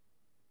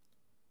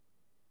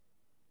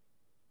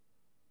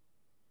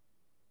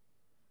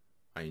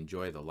 I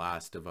enjoy The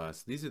Last of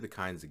Us. These are the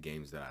kinds of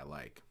games that I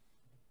like.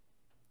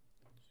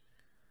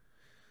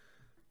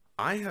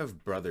 I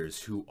have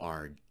brothers who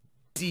are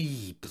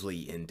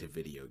deeply into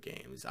video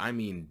games. I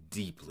mean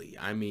deeply.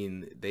 I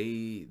mean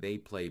they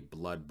play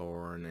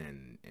Bloodborne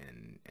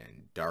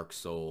and Dark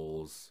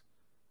Souls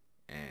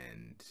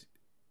and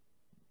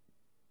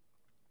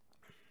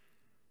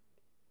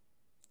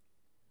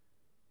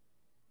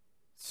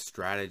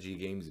strategy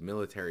games,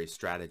 military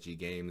strategy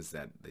games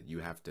that you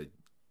have to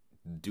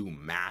do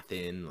math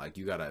in. Like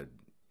you gotta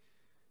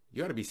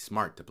be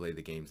smart to play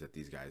the games that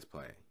these guys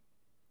play.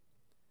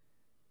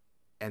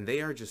 And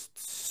they are just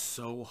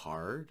so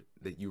hard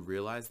that you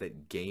realize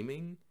that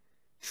gaming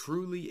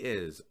truly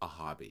is a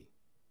hobby.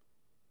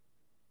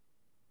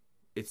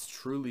 It's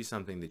truly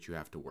something that you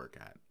have to work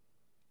at.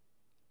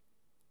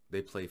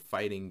 They play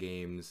fighting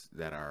games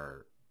that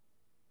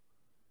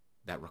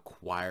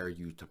require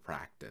you to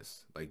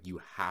practice. Like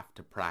you have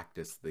to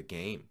practice the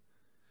game,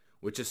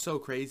 which is so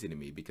crazy to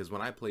me because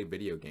when I play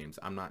video games,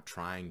 I'm not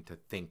trying to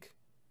think.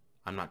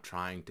 I'm not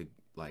trying to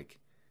like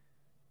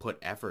put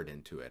effort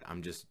into it.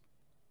 I'm just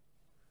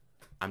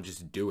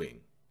doing,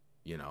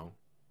 you know?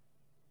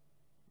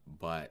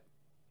 But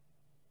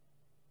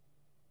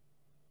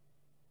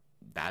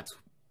that's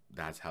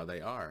how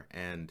they are.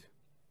 And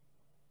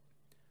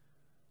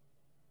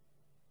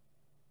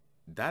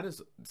that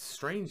is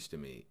strange to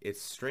me.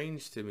 It's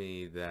strange to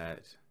me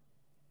that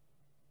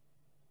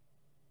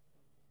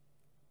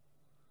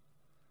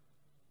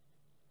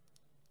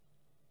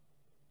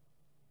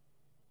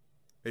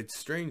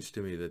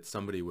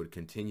somebody would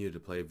continue to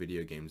play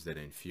video games that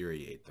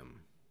infuriate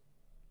them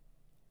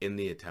in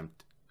the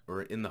attempt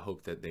or in the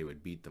hope that they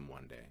would beat them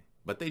one day.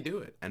 But they do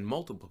it, and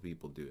multiple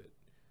people do it.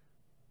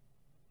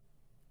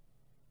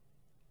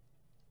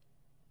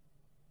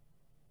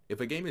 If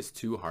a game is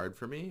too hard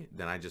for me,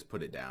 then I just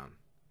put it down.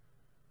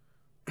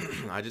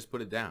 I just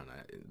put it down.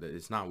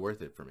 It's not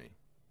worth it for me.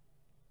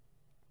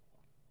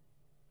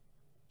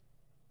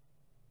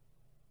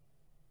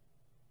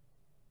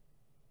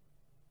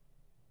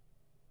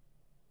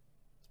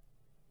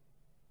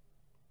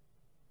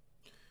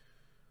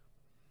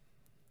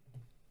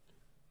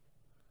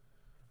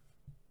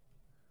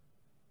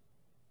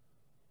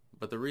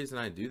 But the reason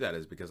I do that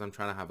is because I'm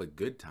trying to have a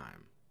good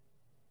time.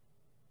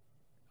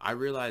 I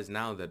realize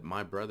now that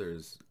my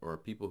brothers or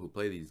people who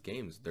play these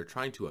games, they're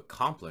trying to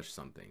accomplish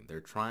something.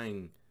 They're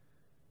trying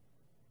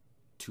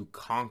to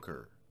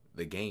conquer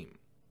the game.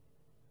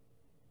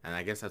 And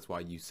I guess that's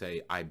why you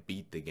say, I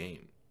beat the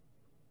game.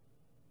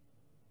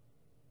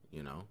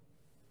 You know?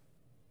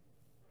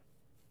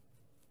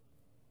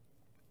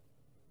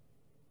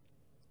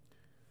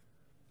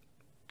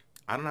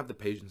 I don't have the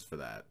patience for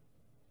that.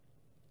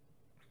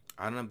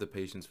 I don't have the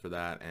patience for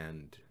that,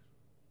 and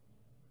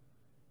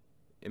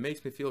it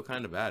makes me feel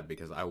kind of bad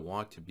because I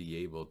want to be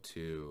able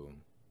to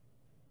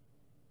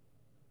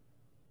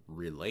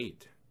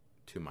relate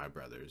to my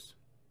brothers,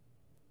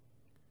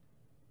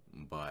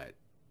 but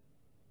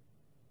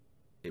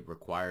it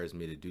requires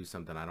me to do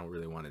something I don't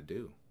really want to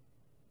do.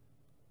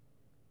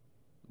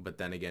 But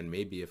then again,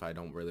 maybe if I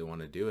don't really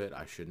want to do it,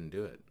 I shouldn't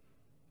do it.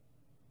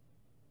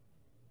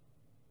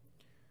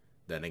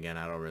 Then again,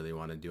 I don't really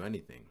want to do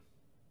anything.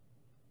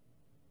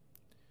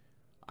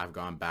 I've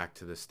gone back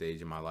to the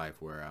stage in my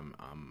life where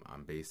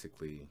I'm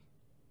basically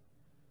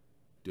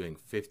doing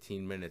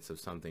 15 minutes of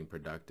something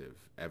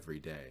productive every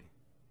day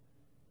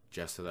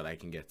just so that I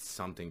can get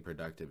something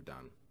productive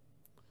done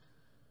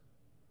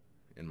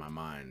in my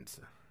mind,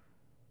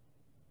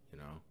 you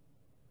know?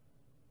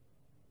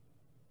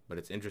 But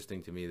it's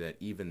interesting to me that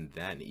even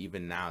then,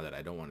 even now that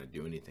I don't want to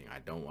do anything, I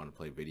don't want to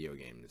play video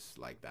games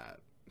like that.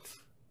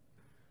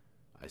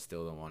 I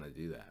still don't want to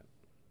do that.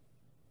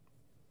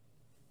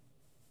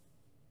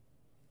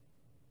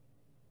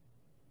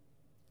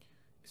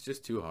 It's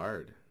just too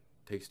hard. It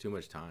takes too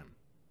much time.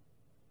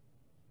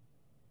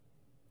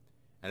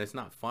 And it's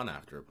not fun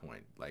after a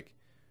point. Like,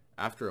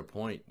 after a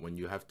point, when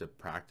you have to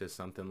practice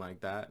something like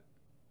that,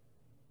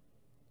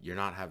 you're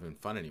not having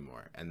fun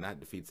anymore. And that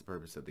defeats the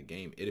purpose of the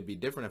game. It'd be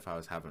different if I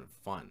was having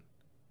fun.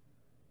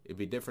 It'd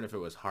be different if it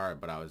was hard,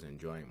 but I was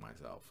enjoying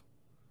myself.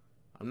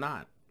 I'm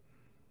not.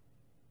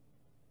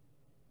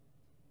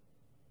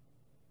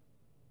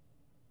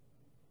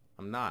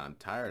 I'm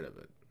tired of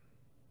it.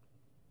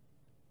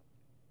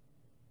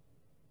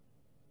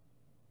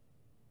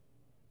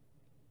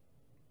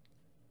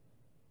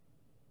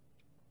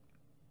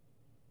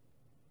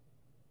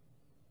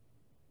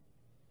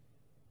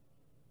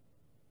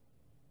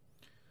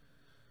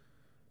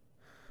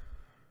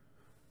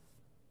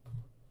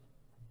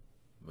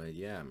 But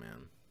yeah,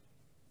 man.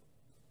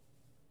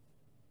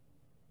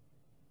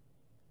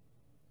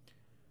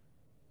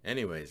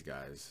 Anyways,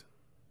 guys,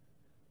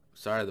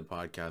 sorry the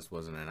podcast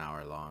wasn't an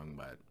hour long,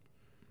 but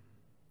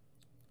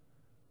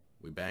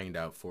we banged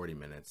out 40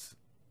 minutes.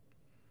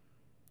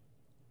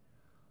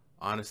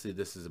 Honestly,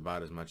 this is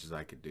about as much as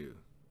I could do.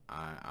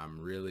 I'm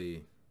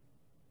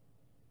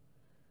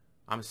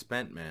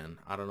spent, man.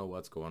 I don't know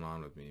what's going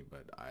on with me,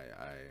 but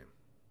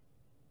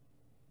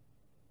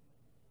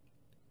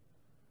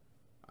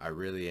I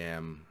really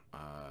am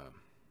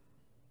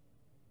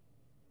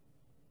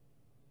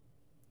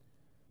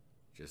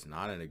just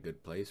not in a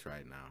good place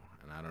right now,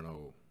 and I don't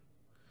know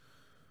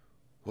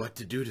what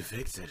to do to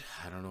fix it.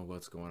 I don't know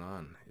what's going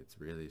on. It's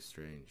really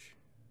strange.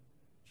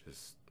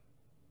 Just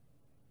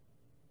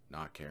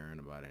not caring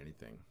about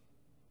anything.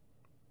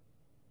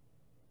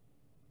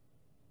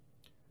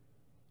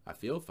 I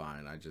feel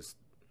fine. I just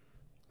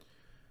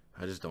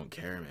don't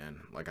care,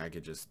 man. Like I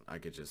could just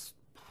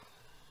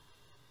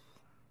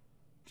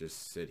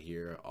sit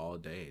here all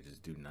day,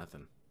 just do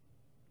nothing.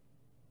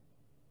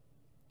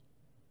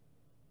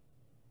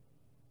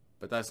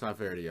 But that's not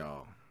fair to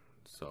y'all.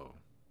 So,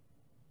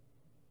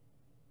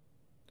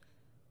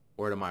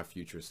 or to my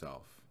future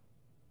self.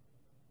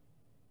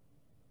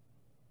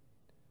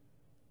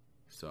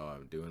 So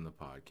I'm doing the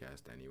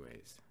podcast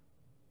anyways.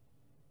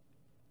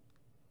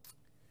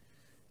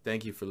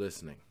 Thank you for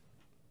listening.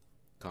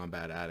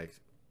 Combat Addict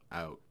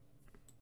out.